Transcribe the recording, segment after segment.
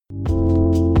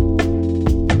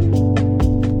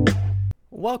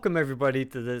Welcome, everybody,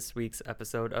 to this week's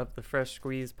episode of the Fresh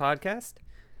Squeeze podcast.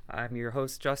 I'm your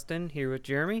host, Justin, here with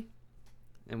Jeremy,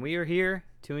 and we are here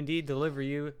to indeed deliver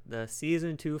you the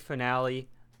Season 2 finale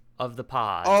of the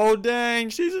pod. Oh,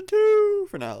 dang, Season 2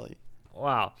 finale.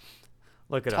 Wow.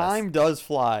 Look at us. Time does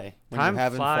fly when Time you're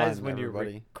having flies fun, when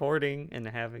everybody. you're recording and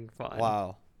having fun.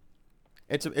 Wow.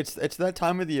 It's that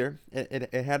time of the year.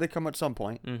 It had to come at some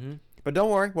point. Mm-hmm. But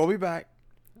don't worry, we'll be back.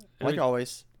 Like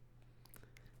always.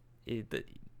 Even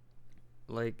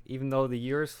though the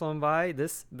year has flown by,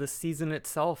 this season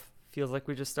itself feels like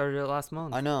we just started it last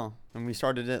month. I know. And we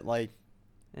started it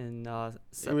in September.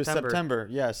 It was September.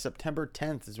 Yeah, September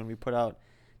 10th is when we put out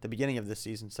the beginning of this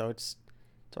season. So it's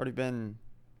already been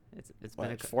it's what,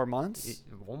 been 4 months?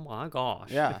 Oh my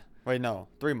gosh. Yeah. Wait, no.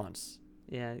 3 months.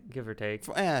 Yeah, give or take.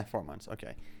 4 months.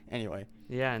 Okay. Anyway.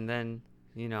 Yeah, and then,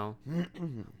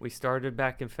 we started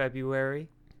back in February.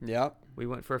 Yep. We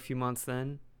went for a few months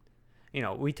then.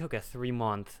 We took a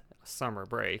 3-month summer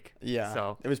break. Yeah.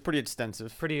 So it was pretty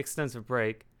extensive. Pretty extensive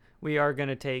break. We are going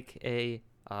to take a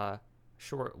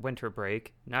short winter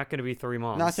break. Not going to be 3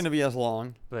 months. Not going to be as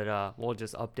long. But we'll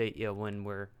just update you when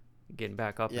we're getting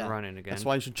back up and running again. That's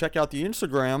why you should check out the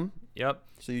Instagram. Yep.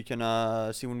 So you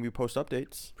can see when we post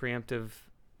updates. Preemptive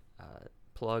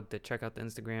plug to check out the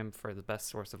Instagram for the best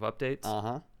source of updates.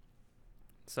 Uh-huh.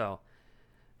 So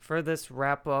for this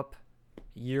wrap-up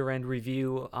year-end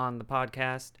review on the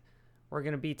podcast, we're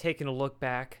going to be taking a look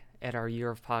back at our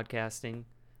year of podcasting,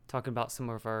 talking about some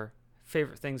of our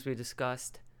favorite things we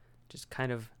discussed, just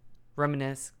kind of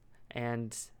reminisce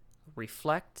and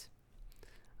reflect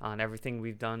on everything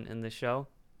we've done in the show.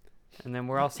 And then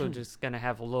we're also just going to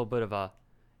have a little bit of a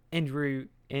end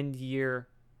year,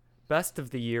 best of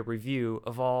the year review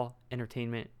of all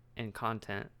entertainment and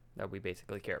content that we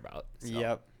basically care about. So,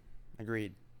 yep.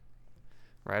 Agreed.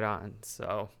 Right on.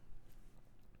 So,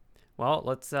 well,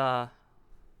 let's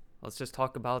just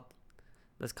talk about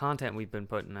this content we've been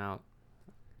putting out.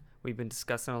 We've been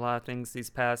discussing a lot of things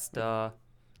these past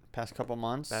couple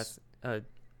months.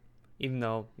 Even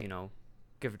though,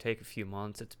 give or take a few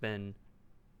months, it's been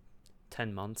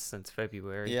 10 months since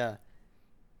February. Yeah.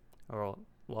 Or,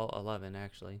 11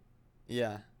 actually.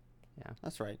 Yeah. Yeah.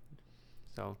 That's right.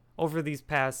 So, over these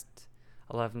past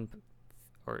 11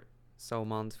 or so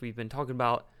months, we've been talking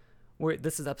about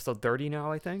this is episode 30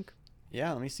 now, I think.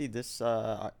 Yeah, let me see this. This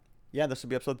will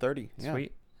be episode 30. Sweet. Yeah.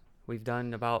 We've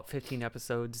done about 15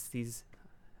 episodes these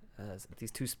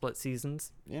 2 split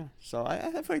seasons. Yeah, so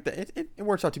I feel like that it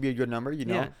works out to be a good number.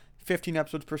 Yeah. 15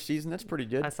 episodes per season. That's pretty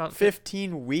good. I thought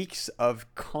 15 weeks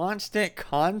of constant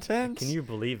content. Can you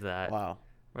believe that? Wow.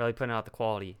 Really putting out the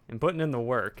quality and putting in the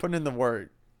work.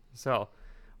 So,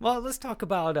 well, let's talk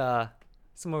about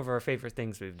some of our favorite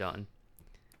things we've done.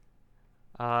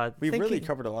 We've really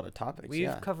covered a lot of topics.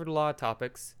 We've covered a lot of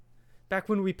topics. Back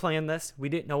when we planned this, we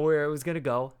didn't know where it was going to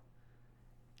go.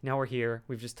 Now we're here.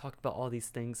 We've just talked about all these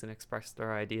things and expressed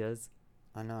our ideas.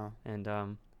 I know.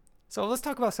 And so let's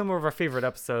talk about some of our favorite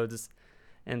episodes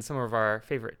and some of our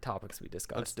favorite topics we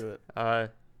discussed. Let's do it.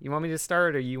 You want me to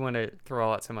start, or you want to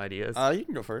throw out some ideas? You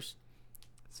can go first.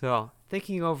 So,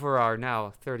 thinking over our now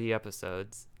 30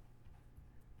 episodes,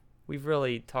 we've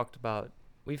really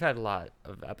we've had a lot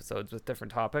of episodes with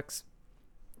different topics.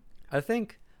 I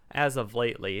think, as of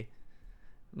lately,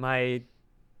 my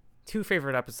 2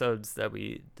 favorite episodes that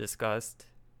we discussed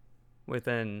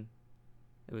within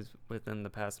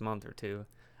the past month or 2,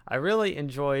 I really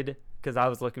enjoyed, because I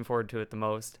was looking forward to it the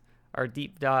most, our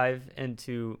deep dive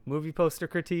into movie poster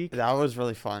critique. That was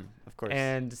really fun, of course.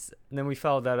 And then we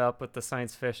followed that up with the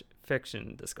science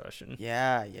fiction discussion.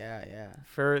 Yeah.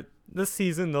 For this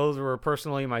season, those were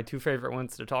personally my 2 favorite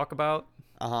ones to talk about.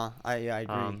 I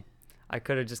agree. I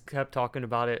could have just kept talking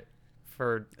about it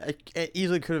for. It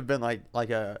easily could have been like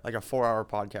a 4-hour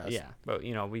podcast. Yeah, but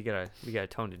we gotta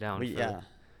tone it down.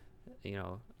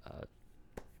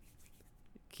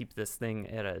 Keep this thing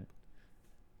at a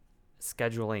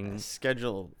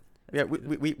schedule. Yeah,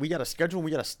 we got a schedule. We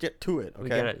got to stick to it.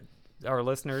 Okay. Our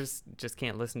listeners just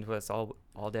can't listen to us all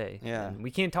day. Yeah. And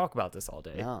we can't talk about this all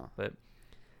day. No. But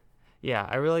yeah,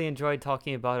 I really enjoyed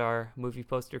talking about our movie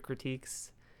poster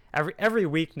critiques. Every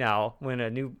week now, when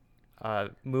a new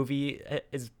movie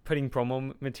is putting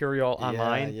promo material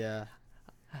online. Yeah.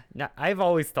 Now, I've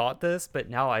always thought this, but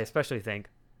now I especially think,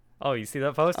 oh, you see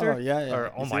that poster? Oh, yeah.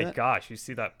 Or, oh my gosh, you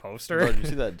see that poster? Bro, did you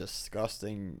see that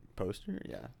disgusting poster?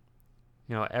 Yeah.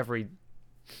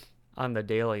 On the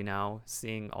daily now,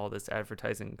 seeing all this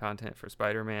advertising content for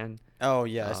Spider-Man. Oh,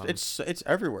 yeah. It's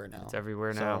everywhere now. It's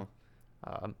everywhere now.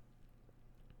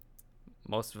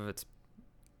 Most of it's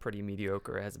pretty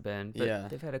mediocre it has been. But Yeah.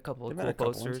 they've had a couple of They've cool had a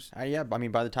couple ones. posters. Yeah, I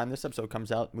mean, by the time this episode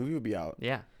comes out, movie will be out.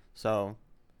 Yeah. So,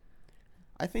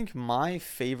 I think my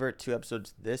favorite 2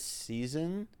 episodes this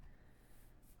season.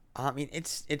 I mean,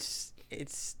 it's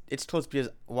close because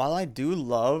while I do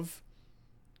love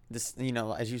this,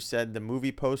 as you said, the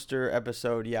movie poster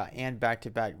episode, yeah, and back to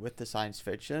back with the science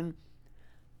fiction,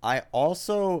 I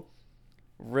also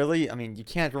really, I mean, you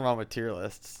can't go wrong with tier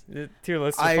lists. The tier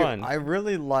lists are fun. I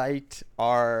really liked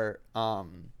our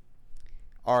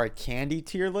candy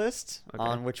tier list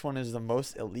on which one is the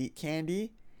most elite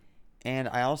candy, and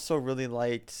I also really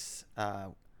liked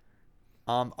our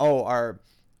one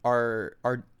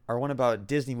about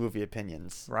Disney movie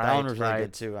opinions. That one was really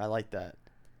good too. I like that.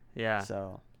 Yeah.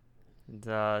 So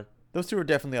And, those two are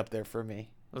definitely up there for me.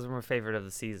 those are my favorite of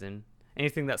the season.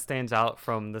 Anything that stands out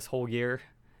from this whole year?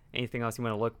 Anything else you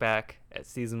want to look back at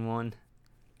season 1?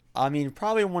 I mean,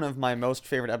 probably one of my most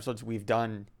favorite episodes we've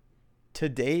done to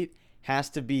date has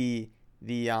to be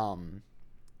the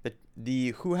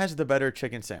who has the better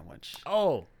chicken sandwich.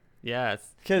 Oh,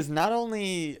 yes. Because not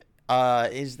only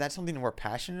is that something we're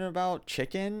passionate about,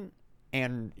 chicken,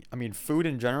 and I mean food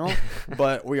in general,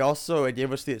 but it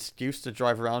gave us the excuse to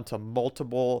drive around to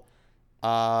multiple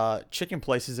chicken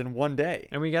places in one day.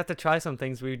 And we got to try some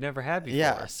things we've never had before.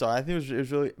 Yeah, so I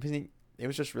think it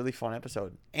was just really fun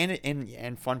episode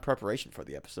and fun preparation for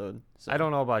the episode. So. I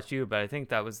don't know about you, but I think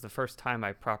that was the first time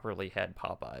I properly had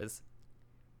Popeyes.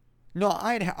 No,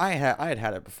 I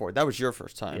had it before. That was your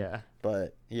first time. Yeah.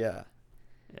 But yeah.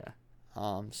 Yeah.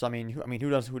 So I mean, who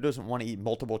doesn't want to eat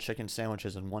multiple chicken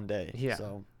sandwiches in one day? Yeah.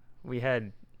 So We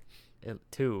had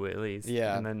 2 at least.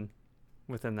 Yeah. And then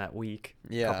within that week,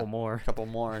 yeah, a couple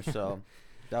more. So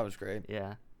that was great.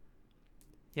 Yeah.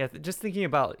 Yeah. Just thinking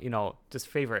about, just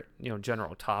favorite,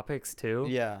 general topics too.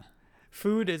 Yeah.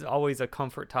 Food is always a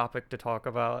comfort topic to talk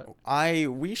about.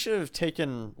 We should have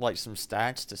taken like some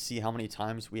stats to see how many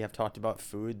times we have talked about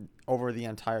food over the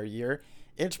entire year.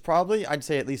 It's probably, I'd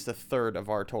say, at least a third of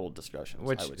our total discussions.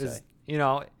 Which I would is,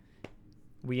 say.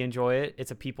 We enjoy it.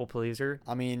 It's a people pleaser.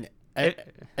 I mean,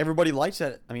 everybody likes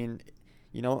it. I mean,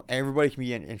 everybody can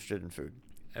be interested in food.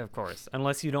 Of course,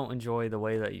 unless you don't enjoy the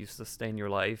way that you sustain your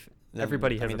life. Then,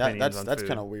 Everybody has opinions on that's food.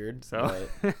 kind of weird. So,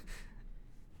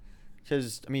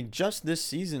 because I mean, just this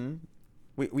season,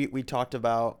 we talked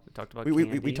about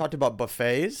candy. we talked about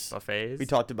buffets. We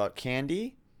talked about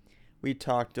candy. We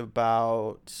talked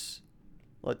about,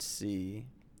 let's see,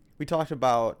 we talked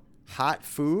about hot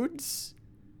foods.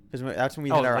 Because that's when we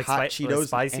had our like hot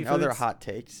Cheetos and foods? other hot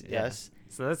takes. Yeah. Yes.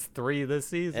 So that's 3 this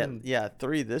season. Yeah,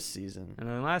 3 this season. And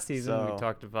then last season we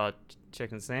talked about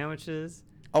chicken sandwiches.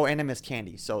 Oh, and I missed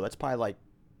candy. So that's probably like,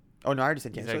 oh no, I already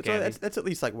said candy. So candy. that's at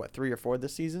least like what, 3 or 4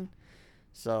 this season.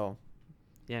 So.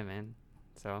 Yeah, man.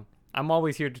 So I'm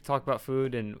always here to talk about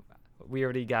food, and we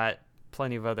already got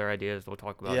plenty of other ideas we'll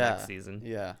talk about next season.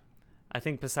 Yeah. I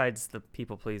think besides the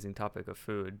people-pleasing topic of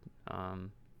food, I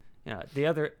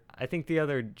think the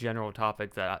other general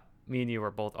topic that me and you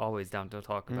are both always down to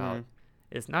talk about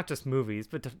is not just movies,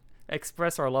 but to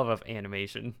express our love of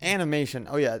animation. Animation.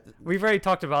 Oh yeah. We've already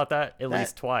talked about that at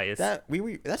least twice.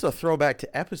 That's a throwback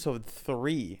to episode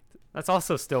 3. That's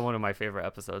also still one of my favorite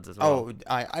episodes as well. Oh,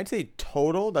 I'd say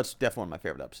total, that's definitely one of my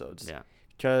favorite episodes. Yeah.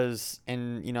 Because,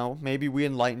 maybe we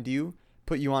enlightened you,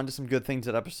 put you onto some good things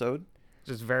that episode.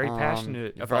 Just very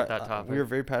passionate about that topic. We were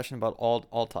very passionate about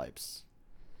all types.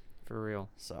 For real.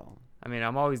 So. I mean,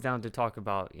 I'm always down to talk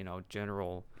about,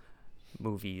 general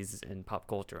movies and pop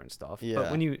culture and stuff. Yeah.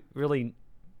 But when you really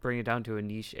bring it down to a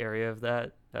niche area of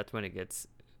that, that's when it gets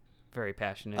very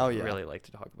passionate. Oh, yeah. I really like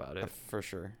to talk about it. For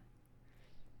sure.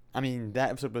 I mean,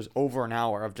 that episode was over an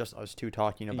hour of just us two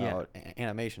talking about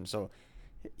animation. So,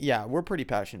 yeah, we're pretty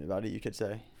passionate about it, you could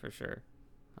say. For sure.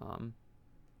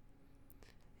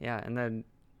 Yeah, and then,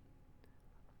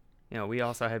 we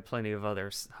also had plenty of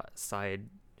other side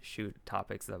shoot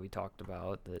topics that we talked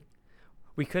about that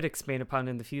we could expand upon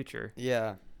in the future.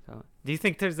 Yeah. So, do you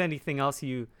think there's anything else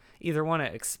you either want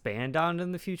to expand on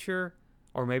in the future,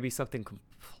 or maybe something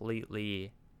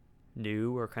completely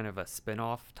new or kind of a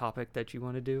spin-off topic that you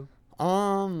want to do?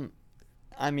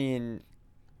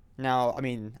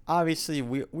 Obviously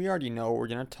we already know we're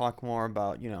gonna talk more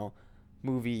about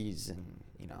movies and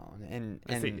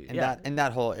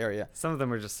that whole area. Some of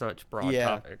them are just such broad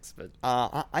topics, but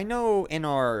I know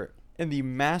in the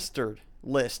mastered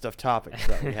list of topics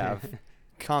that we have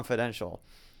confidential,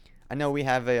 I know we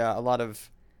have a lot of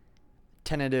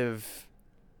tentative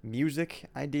music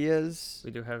ideas.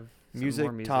 We do have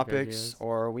music more topics ideas.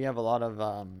 Or we have a lot of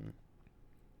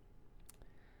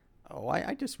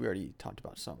we already talked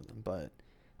about some of them, but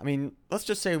I mean, let's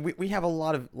just say we have a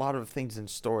lot of things in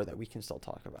store that we can still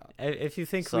talk about. If you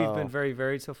think we've been So very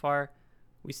varied so far,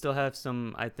 we still have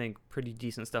some, I think, pretty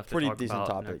decent stuff to pretty talk decent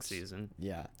about next topics. season.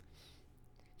 Yeah,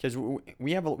 because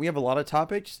we have a lot of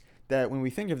topics that when we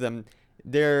think of them,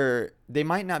 they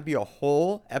might not be a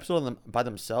whole episode of them by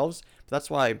themselves. But that's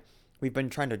why we've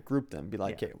been trying to group them. Be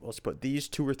like, Yeah. okay, let's put these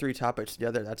 2 or 3 topics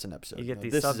together. That's an episode. You get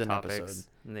these this is an episode. subtopics,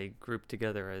 and they group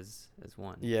together as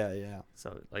one. Yeah, yeah.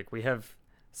 So like we have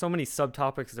so many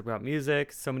subtopics about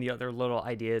music, so many other little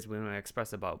ideas we want to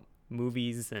express about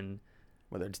movies and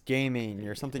Whether it's gaming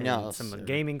or something and else. some or-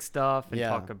 gaming stuff, and Yeah.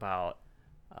 talk about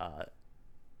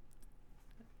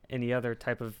any other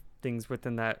type of things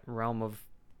within that realm of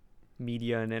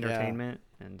media and entertainment.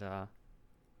 And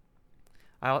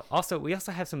we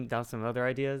also have some other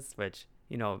ideas, which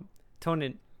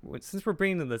since we're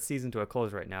bringing the season to a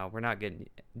close right now, we're not getting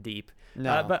deep.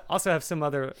 No. But also have some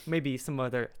other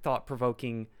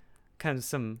thought-provoking, kind of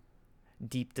some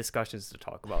deep discussions to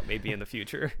talk about maybe in the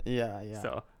future. Yeah, yeah.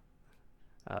 So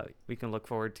we can look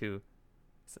forward to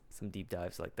some deep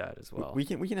dives like that as well. We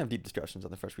can have deep discussions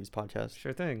on the Fresh Weeks podcast.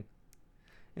 Sure thing.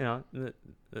 The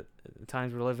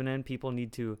times we're living in, people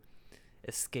need to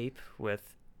escape Reality.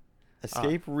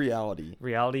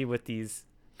 with these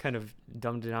kind of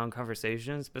dumbed down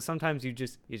conversations, but sometimes you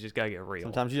just gotta get real.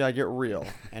 Sometimes you gotta get real,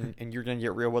 and you're gonna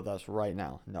get real with us right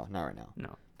now. No, not right now.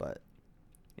 No. But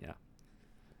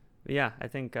Yeah, I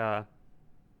think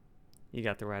you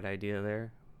got the right idea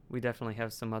there. We definitely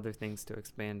have some other things to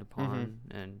expand upon,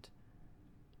 and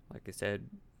like I said,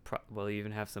 we'll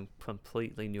even have some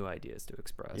completely new ideas to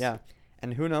express. yeah,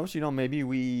 and who knows? Maybe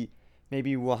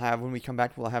we'll have, when we come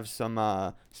back, we'll have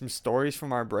some stories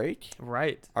from our break,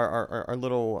 Right. our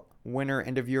little winter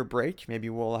end of year break. Maybe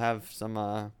we'll have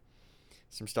some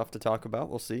stuff to talk about.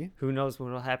 We'll see. Who knows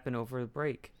what will happen over the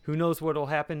break? Who knows what will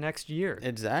happen next year?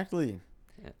 Exactly.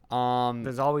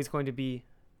 There's always going to be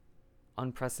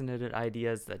unprecedented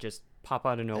ideas that just pop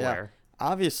out of nowhere.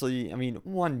 Obviously, I mean,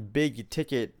 one big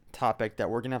ticket topic that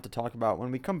we're gonna have to talk about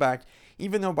when we come back,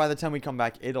 even though by the time we come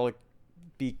back it'll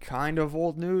be kind of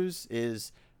old news,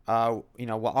 is we'll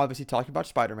obviously talk about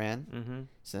Spider-Man, Mm-hmm.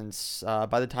 since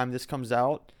by the time this comes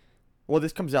out, well,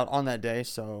 this comes out on that day,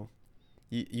 so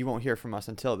you won't hear from us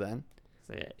until then.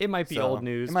 So yeah, it might be So, old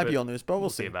news. It might be old news, but we'll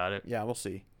see. about it. Yeah, we'll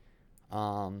see.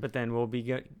 But then we'll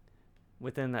be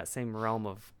within that same realm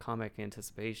of comic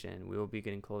anticipation. We will be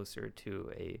getting closer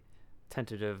to a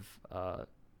tentative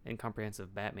and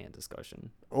comprehensive Batman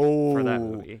discussion for that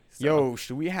movie. So, Yo,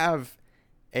 should we have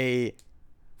a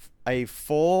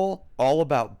full all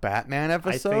about Batman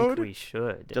episode? I think we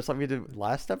should. Just like we did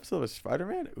last episode with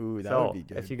Spider-Man? Ooh, that So, would be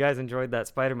good. if you guys enjoyed that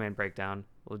Spider-Man breakdown,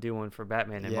 we'll do one for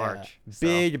Batman in March. So,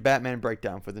 Big Batman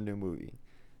breakdown for the new movie.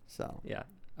 So, yeah.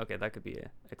 Okay, that could be an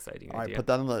exciting all right, idea. put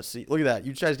that on the list. See, look at that.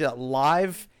 You guys get a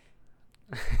live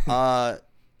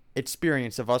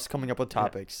experience of us coming up with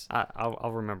topics.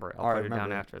 I'll remember it. I'll All put right, it down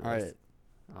remember. after All this.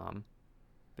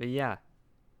 But yeah.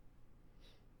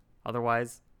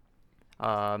 Otherwise,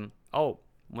 one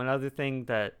other thing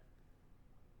that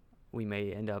we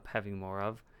may end up having more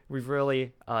of. We've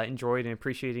really enjoyed and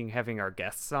appreciating having our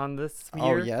guests on this year.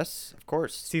 Oh, yes, of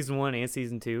course. Season 1 and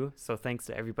Season 2. So thanks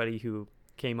to everybody who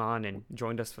came on and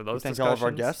joined us for those Thank discussions. all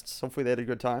of our guests. Hopefully they had a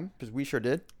good time, because we sure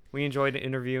did. We enjoyed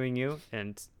interviewing you,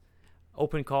 and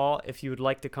open call. If you would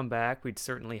like to come back, we'd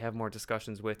certainly have more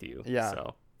discussions with you. Yeah.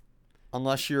 So,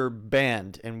 Unless you're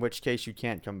banned, in which case you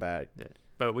can't come back.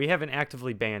 but we haven't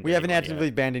actively banned. We haven't anyone actively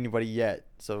yet. banned anybody yet,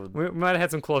 so We might have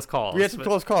had some close calls. we had some but-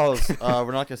 close calls.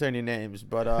 We're not gonna say any names,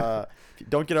 but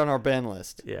don't get on our ban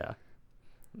list. Yeah.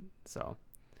 So,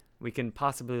 we can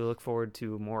possibly look forward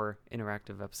to more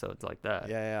interactive episodes like that.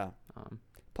 Yeah. Um,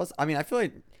 Plus, I mean, I feel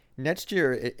like next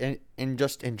year, in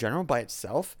general by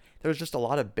itself, there's just a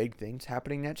lot of big things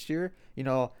happening next year.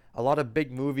 A lot of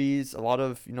big movies, a lot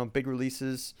of big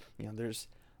releases. There's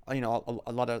a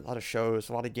lot of shows,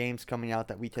 a lot of games coming out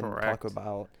that we can Correct. talk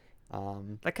about.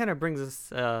 that kind of brings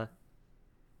us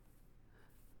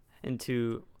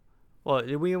into, well,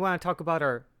 we want to talk about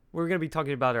we're going to be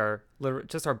talking about our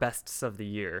bests of the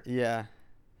year. Yeah, Do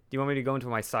you want me to go into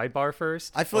my sidebar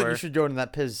first? I feel like Or- you should go into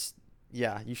that piz.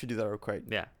 Yeah, you should do that real quick.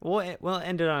 Yeah. We'll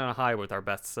end it on a high with our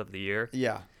bests of the year.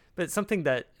 Yeah, But something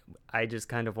that I just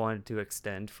kind of wanted to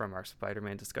extend from our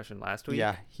Spider-Man discussion last week.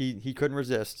 yeah, he couldn't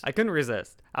resist. I couldn't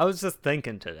resist. I was just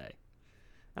thinking today.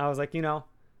 I was like,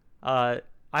 I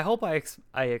hope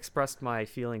I expressed my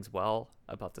feelings well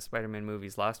about the Spider-Man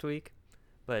movies last week.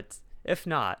 But if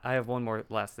not, I have one more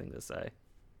last thing to say.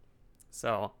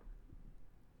 So,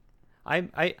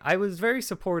 I was very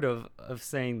supportive of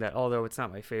saying that although it's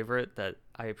not my favorite, that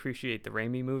I appreciate the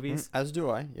Raimi movies. As do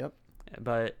I. Yep.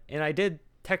 And I did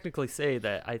technically say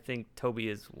that I think Tobey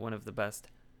is one of the best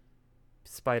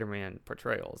Spider-Man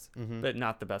portrayals, but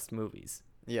not the best movies.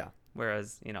 Yeah.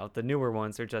 Whereas, the newer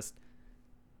ones are just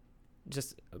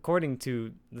according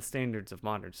to the standards of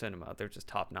modern cinema, they're just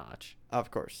top notch.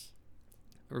 Of course.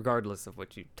 Regardless of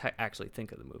what you actually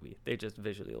think of the movie, they just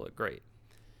visually look great.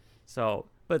 So,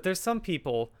 but there's some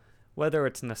people, whether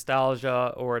it's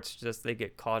nostalgia or it's just they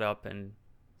get caught up in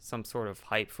some sort of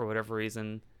hype for whatever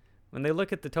reason, when they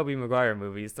look at the Tobey Maguire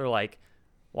movies, they're like,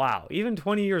 wow, even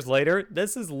 20 years later,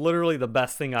 this is literally the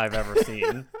best thing I've ever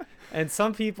seen. And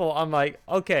some people, I'm like,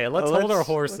 okay, let's hold our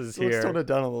horses here. Let's tone it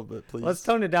down a little bit, please. Let's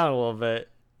tone it down a little bit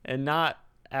and not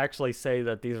actually say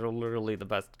that these are literally the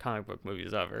best comic book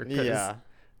movies ever. Yeah.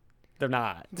 They're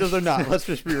not. No, they're not. Let's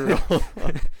just be real.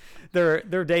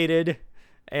 They're dated,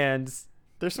 and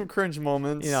there's some cringe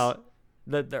moments.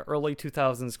 The early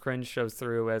 2000s cringe shows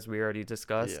through, as we already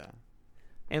discussed. Yeah.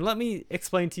 And let me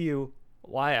explain to you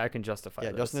why I can justify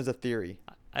this. Yeah, Justin has a theory.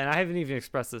 And I haven't even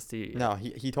expressed this to you yet. No,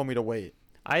 he told me to wait.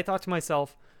 I thought to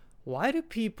myself, why do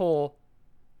people,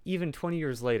 even 20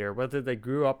 years later, whether they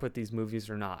grew up with these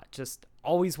movies or not, just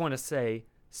always want to say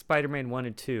Spider-Man 1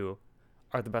 and 2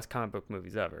 are the best comic book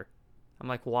movies ever? I'm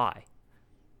like, why?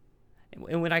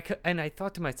 And when I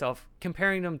thought to myself,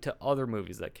 comparing them to other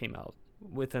movies that came out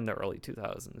within the early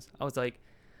 2000s, I was like,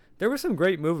 there were some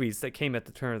great movies that came at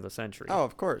the turn of the century. Oh,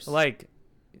 of course. Like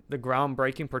the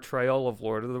groundbreaking portrayal of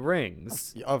Lord of the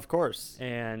Rings. Of course.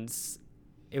 And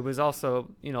it was also,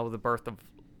 the birth of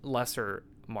lesser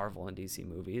Marvel and DC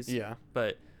movies. Yeah.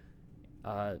 But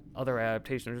other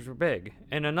adaptations were big.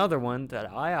 And another one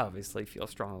that I obviously feel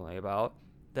strongly about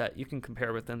that you can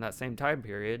compare within that same time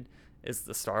period is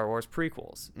the Star Wars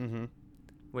prequels,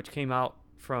 which came out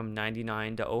from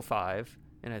 99 to 05,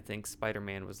 and I think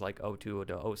Spider-Man was like 02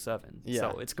 to 07. Yeah.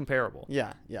 So it's comparable.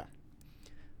 Yeah.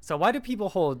 So why do people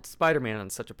hold Spider-Man on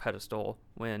such a pedestal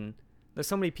when there's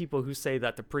so many people who say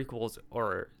that the prequels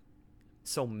are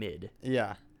so mid?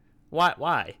 Yeah.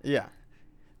 Why? Yeah.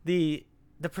 The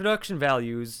production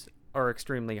values are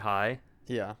extremely high.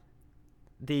 Yeah.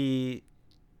 The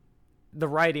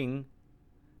writing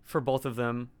for both of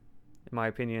them, in my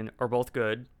opinion, are both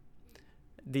good.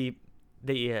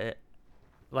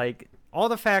 Like all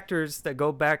the factors that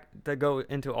go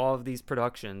into all of these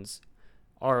productions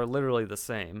are literally the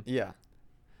same. Yeah.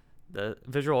 The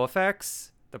visual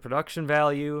effects, the production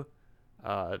value,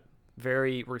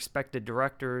 very respected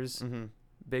directors,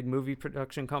 big movie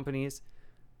production companies.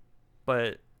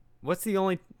 But what's the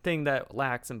only thing that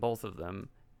lacks in both of them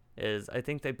is I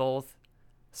think they both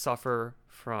suffer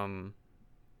from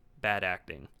bad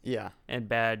acting. Yeah. And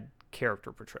bad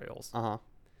character portrayals. Uh-huh.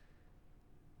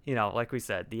 Like we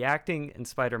said, the acting in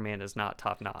Spider-Man is not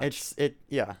top notch.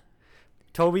 Yeah.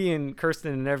 Tobey and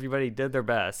Kirsten and everybody did their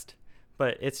best,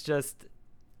 but it's just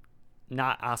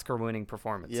not Oscar-winning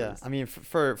performances. Yeah, I mean,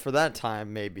 for that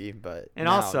time, maybe, but... And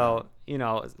also,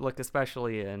 look,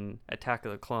 especially in Attack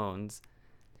of the Clones,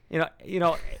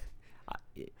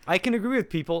 I can agree with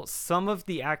people. Some of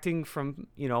the acting from,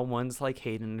 ones like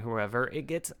Hayden and whoever, it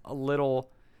gets a little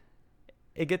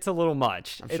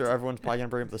much. I'm sure everyone's probably going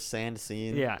to bring up the sand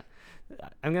scene. Yeah.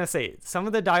 I'm going to say some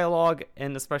of the dialogue,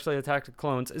 and especially Attack of the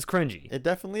Clones, is cringy. It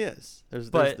definitely is.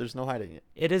 There's no hiding it.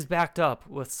 It is backed up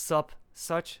with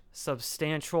such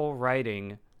substantial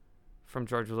writing from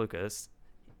George Lucas.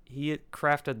 He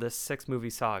crafted this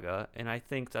 6-movie saga, and I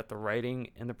think that the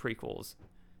writing in the prequels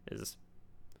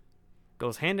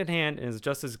goes hand in hand and is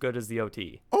just as good as the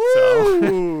OT.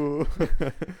 Ooh!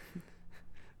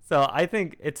 So I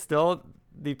think it's still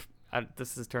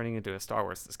this is turning into a Star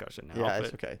Wars discussion now. Yeah,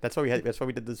 it's okay. That's why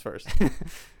we did this first.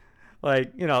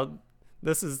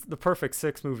 This is the perfect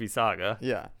 6-movie saga.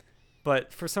 Yeah.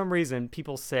 But for some reason,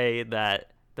 people say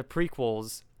that the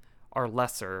prequels are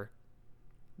lesser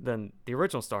than the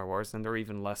original Star Wars, and they're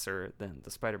even lesser than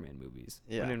the Spider-Man movies.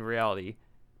 Yeah. When in reality,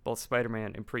 both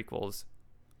Spider-Man and prequels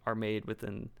are made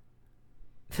within...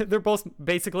 They're both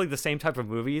basically the same type of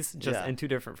movies, just in 2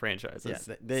 different franchises.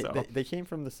 Yeah, they came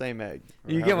from the same egg.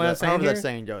 You get what I'm saying However here? that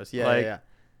saying goes. Yeah.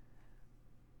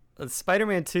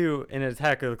 Spider-Man 2 and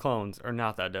Attack of the Clones are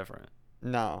not that different.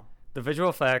 No. The visual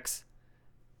effects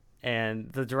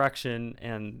and the direction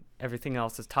and everything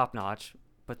else is top-notch,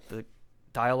 but the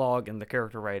dialogue and the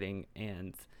character writing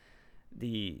and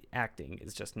the acting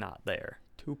is just not there.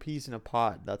 2 peas in a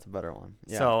pod. That's a better one.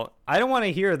 Yeah. So I don't want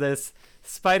to hear this.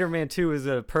 Spider-Man 2 is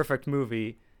a perfect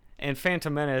movie and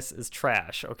Phantom Menace is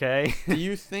trash, okay? Do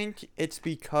you think it's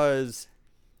because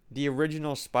the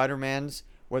original Spider-Mans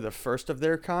were the first of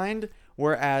their kind,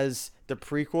 whereas the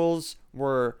prequels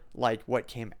were like what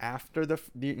came after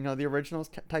the originals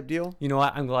type deal. You know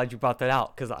what? I'm glad you brought that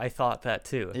out because I thought that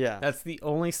too. Yeah. That's the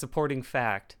only supporting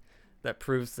fact that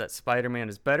proves that Spider-Man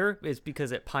is better is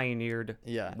because it pioneered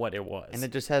what it was. And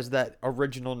it just has that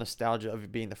original nostalgia of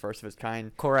it being the first of its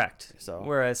kind. Correct. So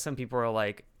whereas some people are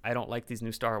like, I don't like these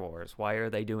new Star Wars. Why are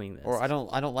they doing this? Or I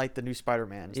don't like the new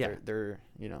Spider-Mans. Yeah. They're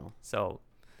So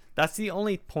that's the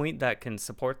only point that can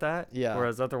support that. Yeah.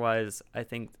 Whereas otherwise, I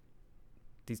think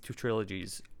these two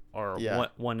trilogies are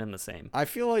one and the same. I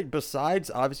feel like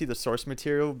besides obviously the source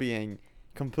material being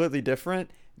completely different,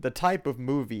 the type of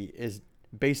movie is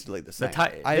basically the same.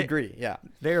 I agree. Yeah.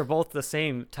 They are both the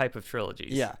same type of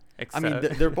trilogies. Yeah. Except... I mean,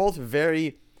 they're both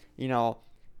very,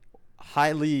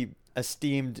 highly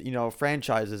esteemed,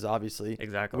 franchises, obviously.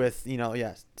 Exactly. With,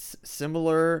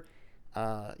 similar,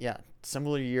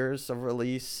 similar years of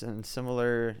release and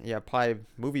similar, probably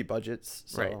movie budgets.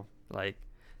 So. Right. Like,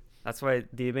 that's why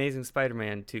the Amazing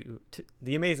Spider-Man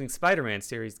the Amazing Spider-Man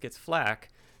series gets flack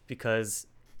because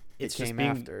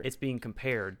it's being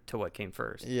compared to what came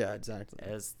first. Yeah, exactly.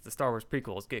 As the Star Wars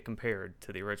prequels get compared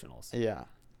to the originals. Yeah.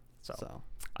 So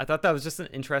I thought that was just an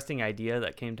interesting idea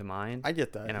that came to mind. I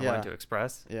get that. And I wanted to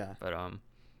express. Yeah. But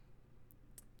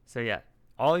so yeah,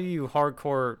 all you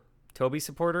hardcore Toby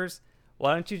supporters,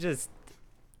 why don't you just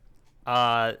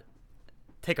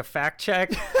take a fact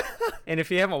check and if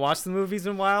you haven't watched the movies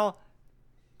in a while,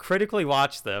 critically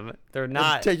watch them. They're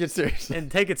not and take it seriously.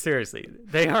 And take it seriously.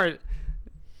 They aren't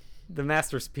the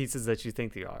masterpieces that you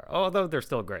think they are, although they're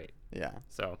still great. Yeah.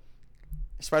 So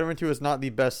Spider-Man 2 is not the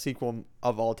best sequel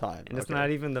of all time. And it's not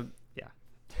even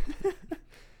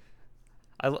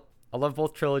I love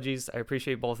both trilogies. I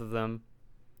appreciate both of them.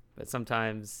 But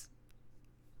sometimes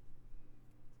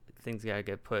things gotta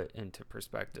get put into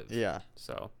perspective. Yeah.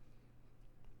 So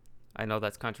I know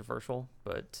that's controversial,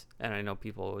 and I know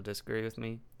people will disagree with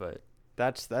me, but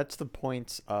that's the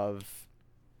point of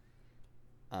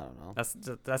I don't know.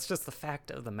 That's just the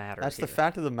fact of the matter. That's the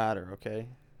fact of the matter, okay?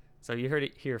 So you heard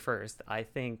it here first. I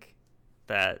think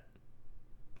that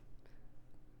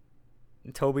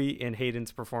Toby and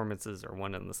Hayden's performances are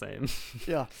one and the same.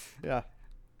 Yeah.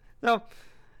 No,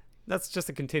 that's just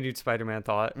a continued Spider-Man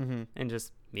thought, mm-hmm. and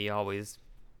just me always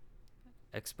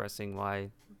expressing why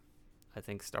I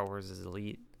think Star Wars is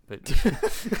elite. But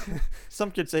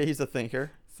some could say he's a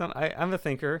thinker. I'm a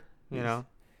thinker, you know.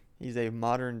 He's a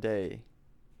modern day.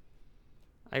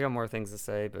 I got more things to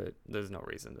say, but there's no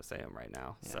reason to say them right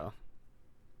now. Yeah. So,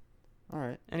 all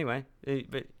right. Anyway,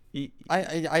 but you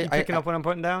I picking up what I'm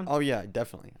putting down? Oh yeah,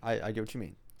 definitely. I get what you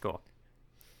mean. Cool.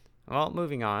 Well,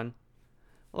 moving on.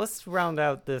 Let's round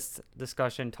out this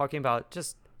discussion talking about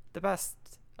just the best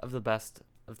of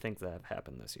things that have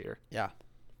happened this year. Yeah.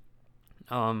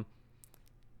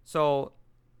 So,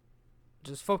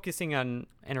 just focusing on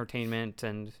entertainment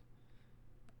and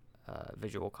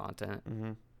visual content.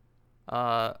 Mm-hmm.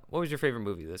 What was your favorite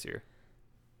movie this year?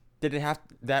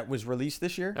 That was released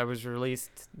this year? That was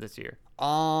released this year.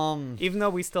 Even though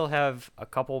we still have a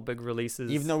couple big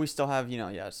releases. Even though we still have,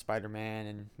 Spider-Man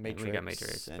and Matrix. And we got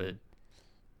Matrix, but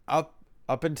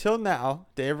up until now,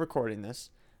 day of recording this,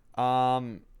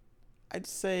 I'd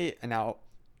say now,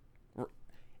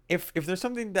 if there's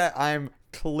something that I'm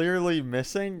clearly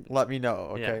missing, let me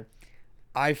know. Okay.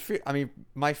 Yeah.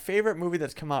 My favorite movie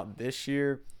that's come out this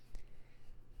year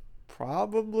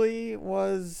probably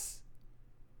was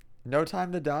No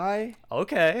Time to Die.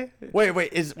 Okay. Wait.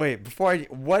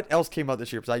 What else came out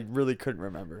this year? Because I really couldn't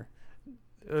remember.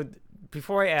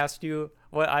 Before I asked you,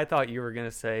 what I thought you were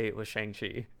gonna say was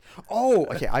Shang-Chi. Oh,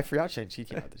 okay. I forgot Shang-Chi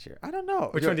came out this year. I don't know.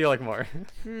 Which one do you like more?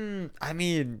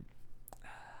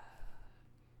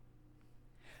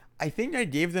 I think I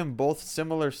gave them both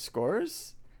similar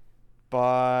scores,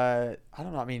 but I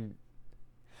don't know.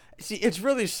 See, it's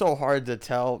really so hard to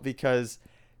tell because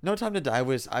No Time to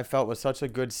Die I felt was such a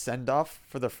good send-off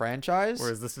for the franchise.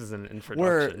 Whereas this is an introduction.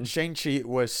 Where Shang-Chi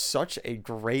was such a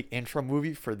great intro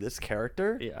movie for this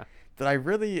character. Yeah. That I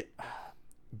really,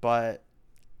 but.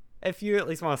 If you at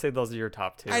least want to say those are your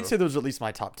top two. I'd say those are at least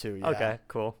my top two, yeah. Okay,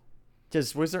 cool.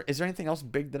 Is there anything else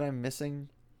big that I'm missing?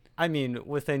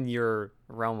 Within your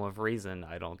realm of reason,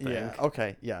 I don't think. Yeah,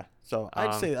 okay, yeah. So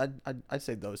I'd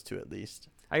say those two at least.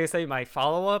 I can say my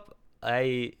follow-up,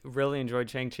 I really enjoyed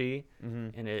Shang-Chi, mm-hmm.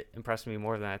 and it impressed me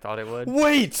more than I thought it would.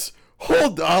 Wait!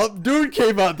 Hold up! Dune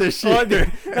came out this year. Oh,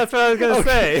 dude, that's what I was going to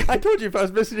say. I told you if I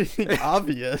was missing anything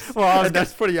obvious. Well,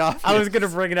 that's pretty obvious. I was going to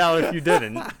bring it out if you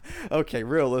didn't. Okay,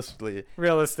 realistically,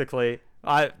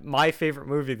 my favorite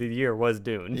movie of the year was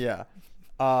Dune. Yeah.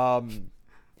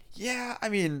 Yeah, I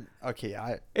mean,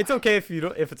 okay, It's okay if you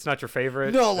don't, if it's not your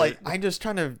favorite. no, but- like I'm just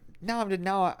trying to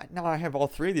now I have all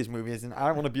three of these movies, and I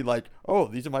don't want to be like, oh,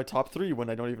 these are my top three when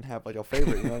I don't even have like a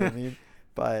favorite. You know what I mean?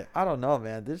 But I don't know,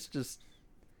 man. There's just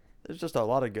a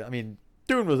lot of good. I mean,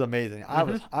 Dune was amazing. I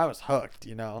was hooked.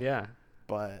 You know. yeah.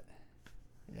 But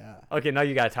yeah. Okay, now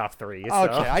you got a top three. So.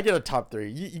 Okay, I get a top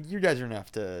three. You guys are gonna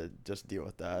have to just deal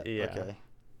with that. Yeah. Okay.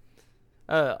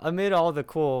 Amid all the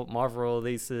cool Marvel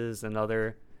releases and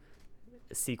other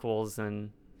sequels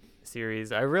and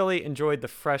series, I really enjoyed the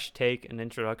fresh take and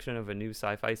introduction of a new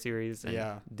sci-fi series, and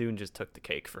Yeah. Dune just took the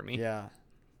cake for me. Yeah.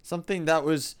 Something that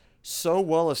was so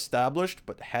well established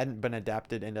but hadn't been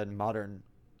adapted in a modern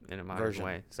In a modern version.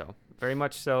 way. So very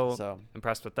much so, So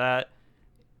impressed with that.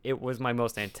 It was my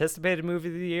most anticipated movie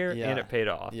of the year, Yeah. and it paid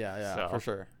off. yeah, So- for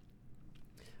sure.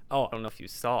 Oh, I don't know if you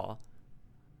saw.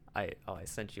 I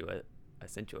sent you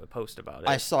a post about it.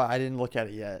 I saw. I didn't look at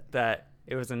it yet. that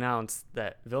it was announced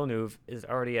that Villeneuve is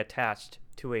already attached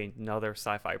to another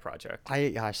sci-fi project.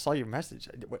 I saw your message.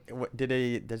 What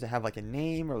does it have like a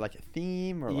name or like a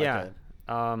theme or like Yeah.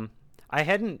 I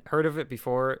hadn't heard of it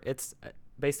before. It's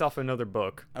based off another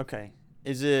book. okay.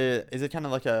 Is it kind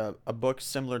of like a book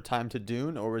similar time to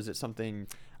Dune, or is it something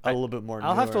a little bit more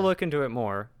I'll have to newer? look into it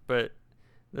more, but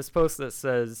this post that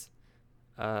says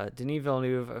Denis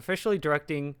Villeneuve officially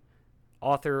directing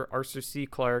author Arthur C.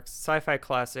 Clarke's sci-fi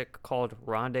classic called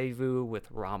Rendezvous with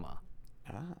Rama.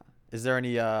 Ah. Is there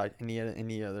any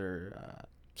other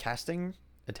casting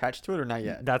attached to it or not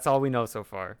yet? That's all we know so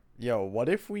far. Yo, what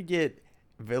if we get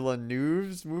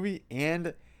Villeneuve's movie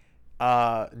and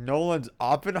Nolan's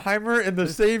Oppenheimer in the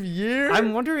same year?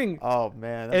 I'm wondering, Oh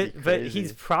man, that'd be but crazy.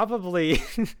 he's probably.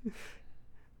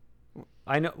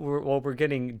 I know. We're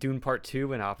getting Dune Part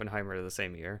 2 and Oppenheimer the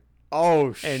same year Oh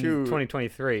in shoot,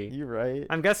 2023. you're right.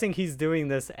 I'm guessing he's doing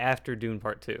this after Dune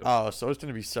Part 2. Oh, so it's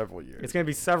gonna be several years. It's going to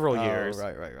be several Oh, years.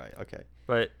 Right. Okay.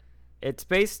 But it's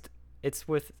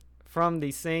from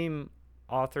the same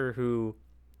author who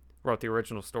wrote the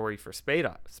original story for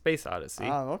Space Odyssey.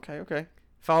 Oh, okay.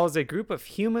 Follows a group of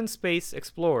human space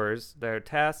explorers that are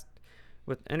tasked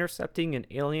with intercepting an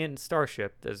alien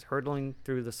starship that is hurtling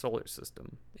through the solar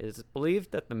system. It is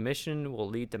believed that the mission will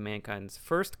lead to mankind's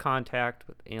first contact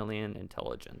with alien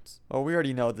intelligence. Well, we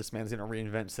already know this man's gonna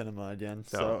reinvent cinema again.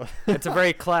 So, It's a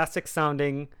very classic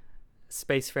sounding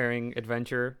spacefaring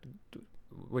adventure,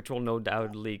 which will no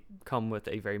doubtly come with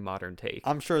a very modern take.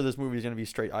 I'm sure this movie is gonna be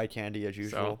straight eye candy as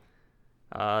usual.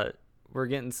 We're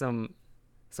getting some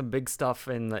big stuff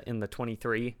in the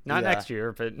 23, not Yeah. next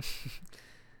year, but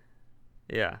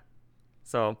yeah.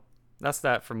 So that's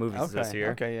that for movies Okay. this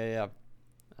year. Okay. Yeah.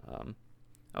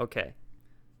 Okay.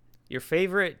 Your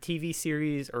favorite TV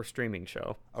series or streaming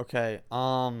show? Okay.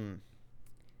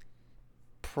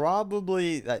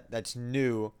 Probably that's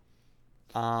new.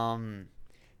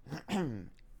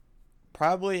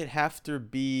 Probably it'd have to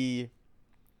be.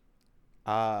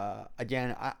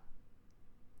 Again,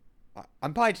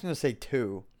 I'm probably just gonna say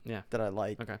two. Yeah. That I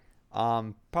like. Okay.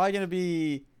 Probably gonna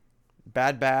be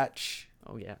Bad Batch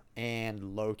Oh yeah.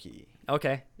 and Loki.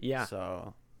 Okay. Yeah.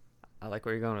 So I like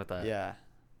where you're going with that. yeah.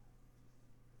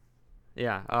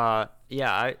 Yeah.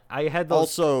 Yeah. I had those.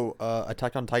 Also,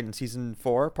 Attack on Titan season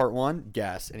 4, part 1.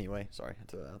 Gas. Anyway, sorry, I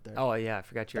threw that out there. Oh yeah. I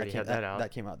forgot you already had that out.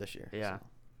 That came out this year. Yeah.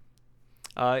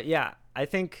 so. Yeah, I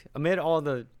think amid all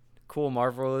the cool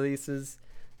Marvel releases,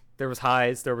 there was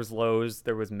highs, there was lows,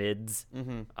 there was mids.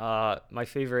 Mm-hmm. My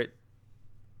favorite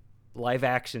live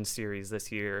action series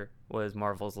this year was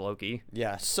Marvel's Loki.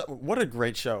 Yeah. So what a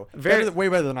great show. Very- Way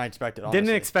better than I expected. Honestly.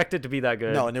 Didn't expect it to be that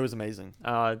good. No, and it was amazing.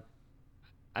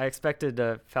 I expected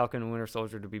Falcon and Winter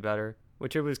Soldier to be better,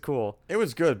 which it was cool. It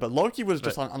was good, but Loki was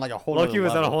just on like a whole. Loki nother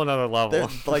was on a level. whole nother level.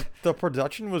 Like the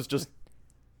production was just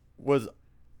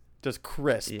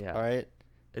crisp. Yeah. All right.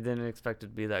 I didn't expect it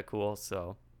to be that cool,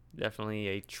 so definitely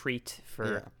a treat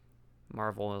for Yeah.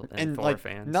 Marvel and And Thor like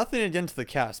fans. nothing against the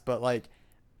cast, but like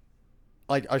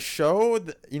a show,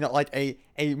 like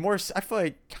a more, I feel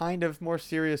like kind of more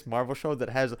serious Marvel show that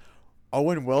has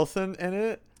Owen Wilson in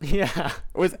it Yeah.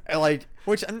 was like,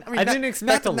 which I mean, I didn't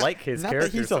expect to like his not that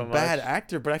character he's so a bad much.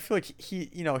 actor, but I feel like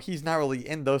he's not really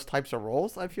in those types of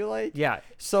roles. I feel like. Yeah.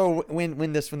 So when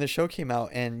the show came out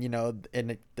and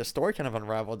and the story kind of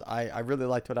unraveled, I really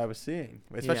liked what I was seeing,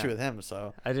 especially Yeah. with him.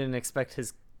 So I didn't expect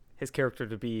his character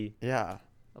to be yeah.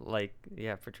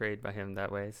 portrayed by him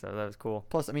that way, so that was cool.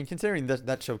 Plus, I mean, considering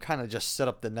that show kind of just set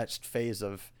up the next phase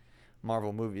of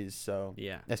Marvel movies, so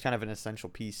Yeah. that's kind of an essential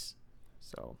piece.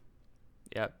 So,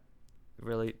 yeah,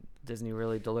 Disney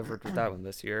really delivered with that one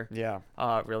this year. Yeah,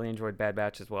 Really enjoyed Bad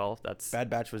Batch as well. That's Bad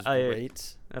Batch was I-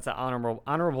 great. That's an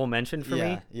honorable mention for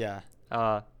yeah, me.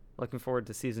 yeah, Looking forward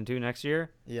to season 2 next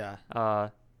year. Yeah.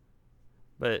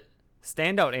 But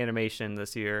standout animation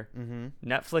this year, Mm-hmm.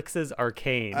 Netflix's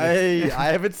Arcane. I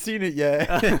haven't seen it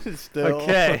yet. Still.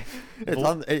 Okay.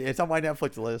 It's on my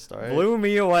Netflix list. All right. Blew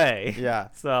me away. Yeah.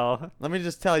 So Let me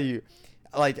just tell you,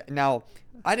 like, now,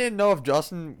 I didn't know if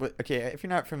Justin. Okay, if you're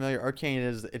not familiar, Arcane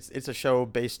it's a show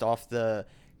based off the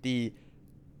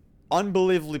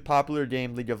unbelievably popular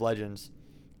game League of Legends,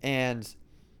 and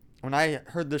when I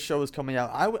heard this show was coming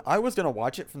out, I was gonna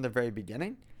watch it from the very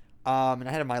beginning. And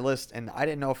I had it on my list, and I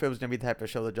didn't know if it was gonna be the type of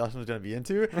show that Justin was gonna be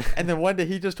into. And then one day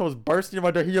he just goes bursting in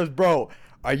my door. He goes, "Bro,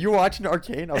 are you watching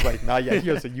Arcane?" I was like, "Not yet." He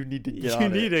goes, "So you need to get on it." you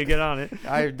need to get on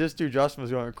it. This dude Justin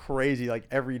was going crazy like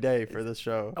every day for this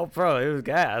show. Oh, bro, it was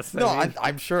gas. No, I mean,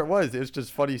 I'm sure it was. It was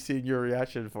just funny seeing your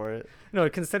reaction for it. no,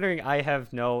 considering I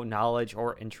have no knowledge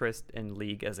or interest in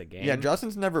League as a game. Yeah,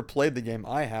 Justin's never played the game.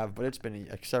 I have, but it's been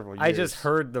like several years. I just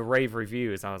heard the rave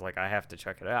reviews. I was like, I have to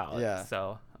check it out. Yeah.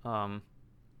 So,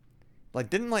 like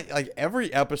didn't like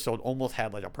every episode almost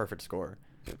had like a perfect score.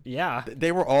 yeah,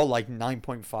 They were all like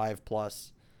 9.5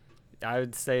 plus. I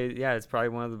would say, yeah, it's probably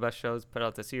one of the best shows put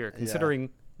out this year, Yeah.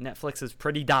 considering Netflix is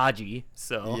pretty dodgy.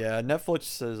 So, Yeah,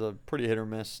 Netflix is a pretty hit or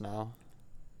miss now.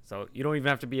 so you don't even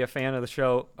have to be a fan of the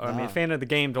show, or I mean, Nah. a fan of the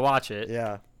game to watch it.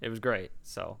 Yeah. It was great.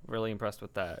 So, really impressed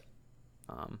with that.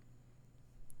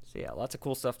 So yeah, lots of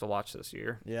cool stuff to watch this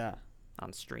year Yeah,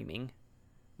 on streaming.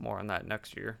 More on that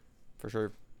next year. for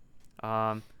sure.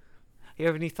 You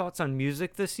have any thoughts on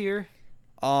music this year?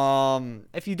 Um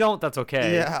If you don't, that's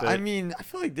okay. yeah, but- I mean, I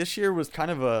feel like this year was kind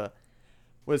of a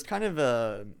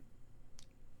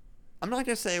I'm not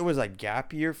gonna say it was a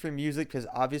gap year for music because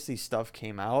obviously stuff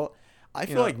came out. I you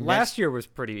feel know, like last year was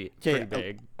pretty Okay,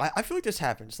 big. I feel like this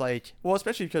happens, like, well,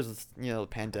 especially because of, the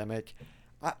pandemic.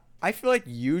 I feel like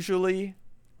usually,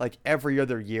 like, every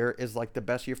other year is like the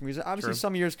best year for music. Obviously, True.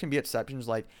 some years can be exceptions,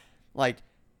 like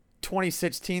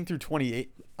 2016 through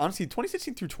 28. Honestly,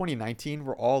 2016 through 2019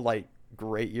 were all like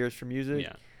great years for music.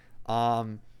 Yeah.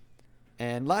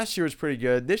 And last year was pretty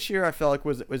good. This year I felt like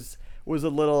was a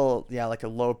little, like a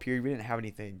low period. We didn't have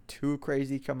anything too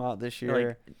crazy come out this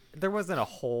year. Like, there wasn't a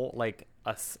whole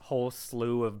whole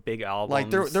slew of big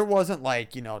albums. Like there wasn't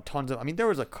like tons of. I mean, there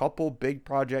was a couple big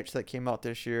projects that came out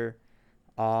this year,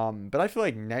 but I feel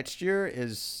like next year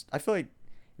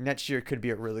could be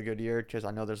a really good year because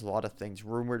I know there's a lot of things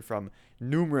rumored from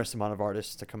numerous amount of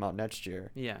artists to come out next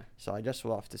year. Yeah. So I guess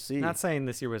we'll have to see. Not saying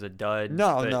this year was a dud.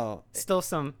 No, but no. Still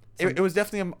some. It was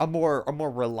definitely a more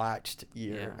relaxed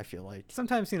year. Yeah. I feel like.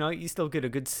 Sometimes you still get a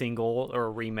good single or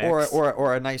a remix.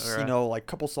 Or a nice Or a- like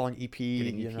couple song EP.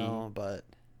 Get an EP. But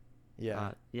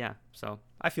yeah. Yeah. So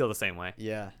I feel the same way.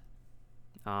 Yeah.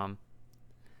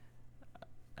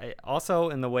 I also,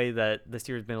 in the way that this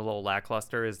year's been a little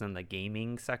lackluster, is in the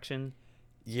gaming section.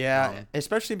 Yeah,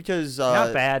 especially because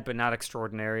Not bad, but not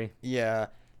extraordinary. Yeah,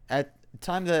 at the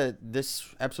time that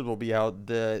this episode will be out,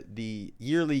 the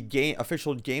yearly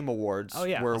official game awards Oh,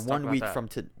 yeah, were let's talk 1 about week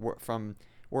that.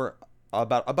 were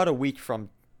about a week from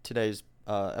today's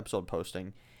episode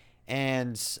posting,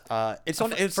 and it's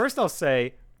First, I'll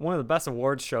say one of the best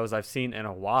awards shows I've seen in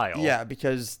a while. yeah,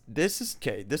 because this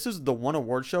is the one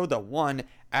award show that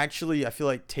actually I feel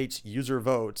like takes user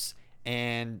votes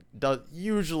and does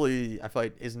usually I feel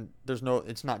like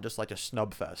it's not just like a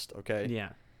snub fest, okay? Yeah.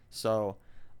 So,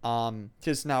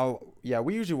 because now,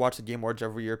 we usually watch the Game Awards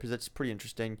every year because it's pretty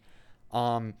interesting.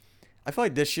 I feel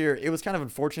like this year it was kind of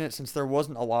unfortunate since there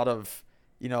wasn't a lot of,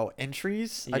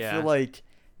 entries. I Yeah. feel like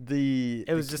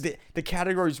It was just the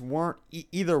categories weren't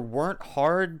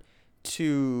hard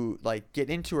to like get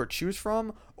into or choose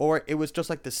from, or it was just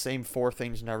like the same 4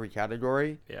 things in every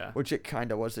category. Yeah. Which it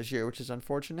kind of was this year, which is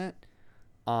unfortunate.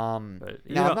 But,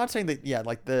 Now I'm not saying that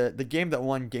like the game that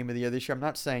won Game of the Year this year, I'm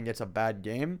not saying it's a bad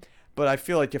game, but I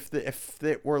feel like if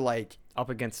it were like up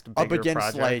against bigger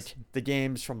projects. like the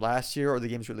games from last year or the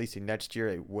games releasing next year,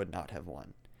 it would not have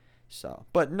won. So,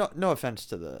 but no offense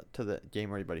to the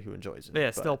game or anybody who enjoys it. But yeah,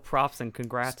 but still props and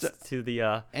congrats to the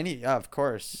of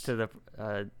course to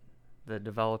the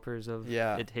developers of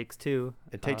Yeah. It Takes Two.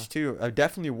 It Takes Two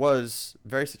definitely was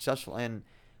very successful and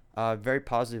very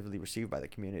positively received by the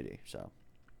community. So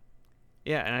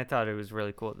Yeah, and I thought it was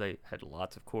really cool. They had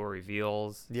lots of cool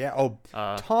reveals, yeah,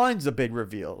 tons of big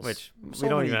reveals, which So we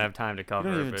don't many- even have time to we cover.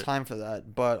 don't even have but- time for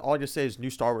that. But all I can say is new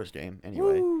Star Wars game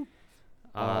anyway. Woo!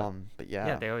 But yeah.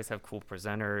 Yeah, they always have cool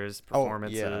presenters, Oh,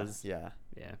 performances. yeah.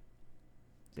 Yeah.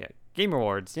 Game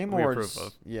Awards. Game we Awards.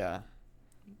 approve Yeah.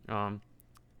 of.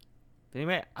 But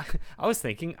anyway, I was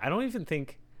thinking, I don't even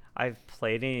think I've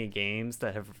played any games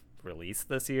that have released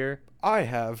this year. I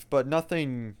have, but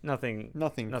nothing Nothing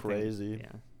crazy.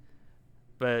 Yeah.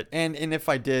 But And if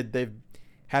I did, they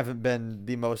haven't been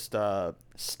the most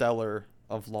stellar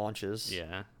of launches.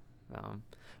 yeah.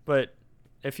 But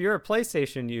if you're a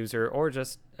PlayStation user or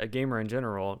just a gamer in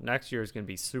general, next year is going to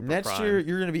be super Next prime. year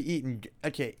you're gonna be eating.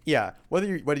 Okay, yeah. Whether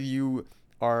you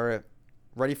are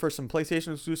ready for some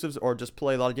PlayStation exclusives or just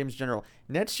play a lot of games in general,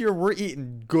 next year we're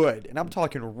eating good, and I'm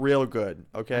talking real good.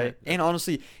 Okay, Right. and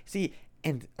honestly,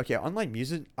 unlike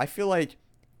music, I feel like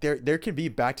there can be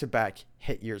back-to-back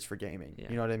hit years for gaming.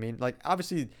 Yeah. You know what I mean? Like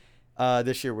obviously,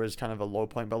 this year was kind of a low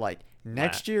point, but like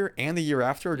next year and the year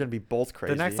after are gonna be both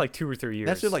crazy. The next like 2 or 3 years.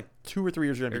 Next year, like 2 or 3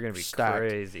 years, are they're gonna going be to be stacked.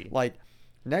 crazy. Like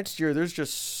next year, there's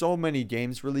just so many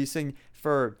games releasing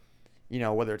for,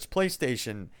 whether it's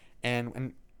PlayStation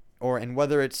and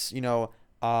whether it's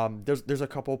there's a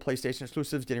couple PlayStation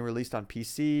exclusives getting released on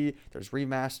PC. There's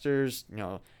remasters,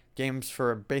 games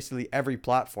for basically every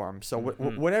platform. So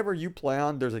whatever you play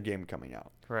on, there's a game coming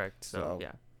out. Correct. So So-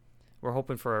 yeah, we're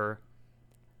hoping for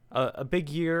a big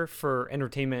year for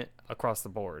entertainment across the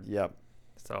board. Yep.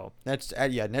 So Next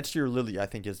year, Lily, I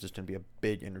think is just gonna be a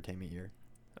big entertainment year.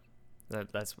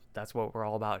 that's what we're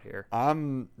all about here.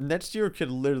 Next year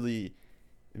could literally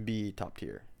be top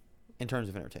tier in terms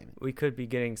of entertainment. We could be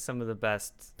getting some of the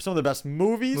best. Some of the best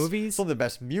movies, Movies? some of the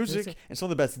best music, Music. and some of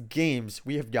the best games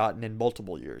we have gotten in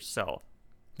multiple years. So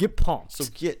get pumped. So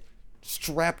get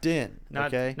strapped in,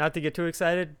 okay? Not to get too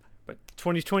excited, but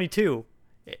 2022,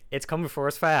 it's coming for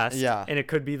us fast. Yeah. And it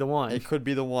could be the one. It could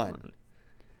be the one.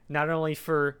 Not only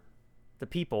for the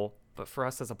people, but for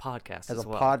us as a podcast As as a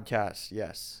well. podcast,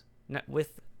 yes.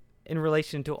 In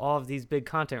relation to all of these big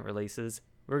content releases,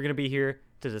 we're going to be here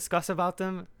to discuss about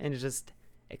them and just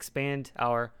expand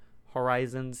our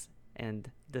horizons and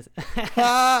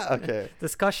Okay.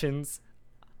 discussions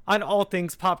on all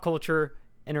things pop culture,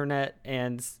 internet,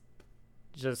 and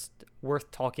just worth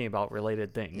talking about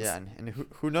related things. Yeah, and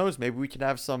who knows? Maybe we could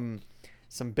have some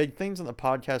big things on the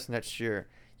podcast next year.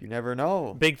 You never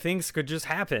know. Big things could just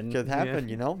happen. Could happen,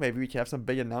 Yeah. Maybe we could have some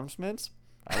big announcements.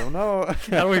 I don't know. I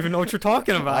don't even know what you're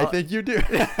talking about. I think you do.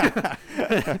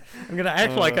 I'm going to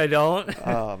act like I don't.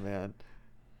 Oh, man.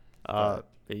 But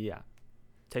yeah,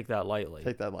 take that lightly.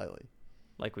 Take that lightly.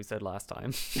 Like we said last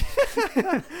time.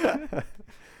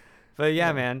 But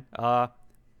yeah, man,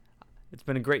 it's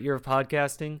been a great year of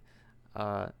podcasting,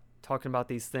 talking about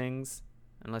these things.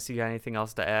 Unless you got anything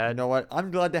else to You add. know what?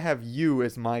 I'm glad to have you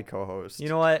as my co-host. You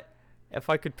know what? If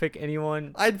I could pick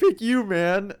anyone, I'd pick you,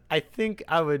 man. I think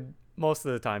I would most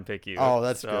of the time pick you. Oh,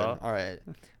 that's So- good. All right.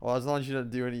 Well, as long as you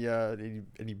don't do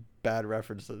any bad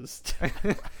references.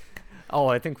 Oh,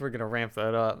 I think we're gonna ramp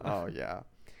that up. Oh yeah.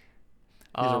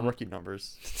 These are rookie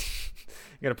numbers.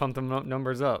 You gotta pump the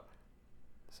numbers up.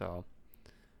 So,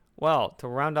 well, to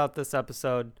round out this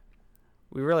episode,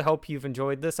 we really hope you've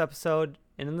enjoyed this episode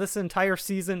and in this entire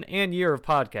season and year of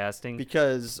podcasting.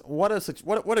 Because what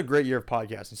a great year of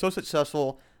podcasting. So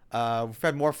successful. We've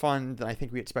had more fun than I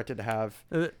think we expected to have.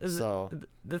 So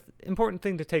The important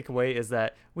thing to take away is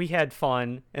that we had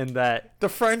fun and that the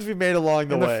friends we made along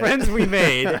the and way. the friends we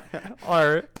made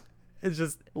are it's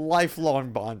just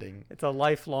lifelong bonding. it's a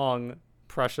lifelong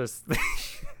precious thing.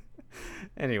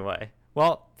 Anyway,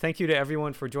 well, thank you to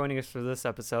everyone for joining us for this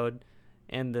episode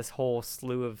and this whole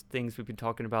slew of things we've been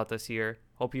talking about this year.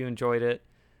 Hope you enjoyed it,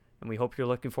 and we hope you're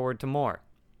looking forward to more.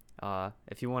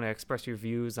 If you want to express your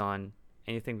views on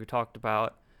anything we talked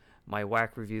about, my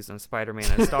whack reviews on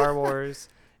Spider-Man and Star Wars,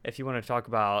 if you want to talk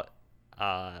about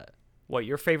what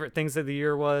your favorite things of the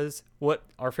year was, what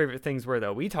our favorite things were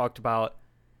that we talked about,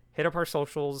 hit up our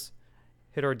socials,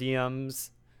 hit our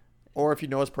DMs, Or if you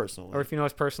know us personally. or if you know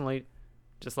us personally,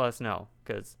 just let us know,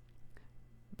 because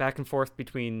back and forth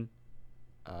between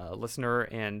listener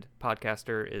and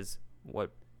podcaster is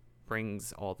what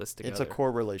brings all this together. It's a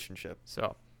core relationship.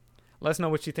 So let us know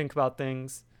what you think about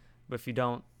things, but if you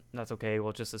don't, that's okay.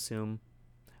 We'll just assume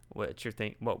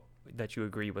that you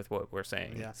agree with what we're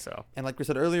saying. Yeah. So And like we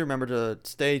said earlier, remember to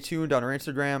stay tuned on our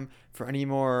Instagram for any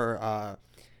more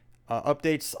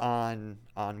updates on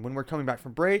when we're coming back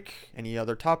from break, any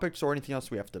other topics, or anything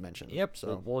else we have to mention. yep.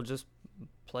 So We'll just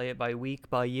play it by week,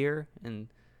 by year, and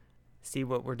see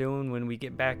what we're doing when we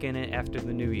get back in it after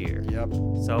the new year. yep.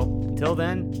 So until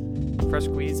then, Fresh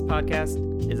Squeeze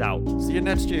Podcast is out. See you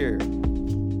next year.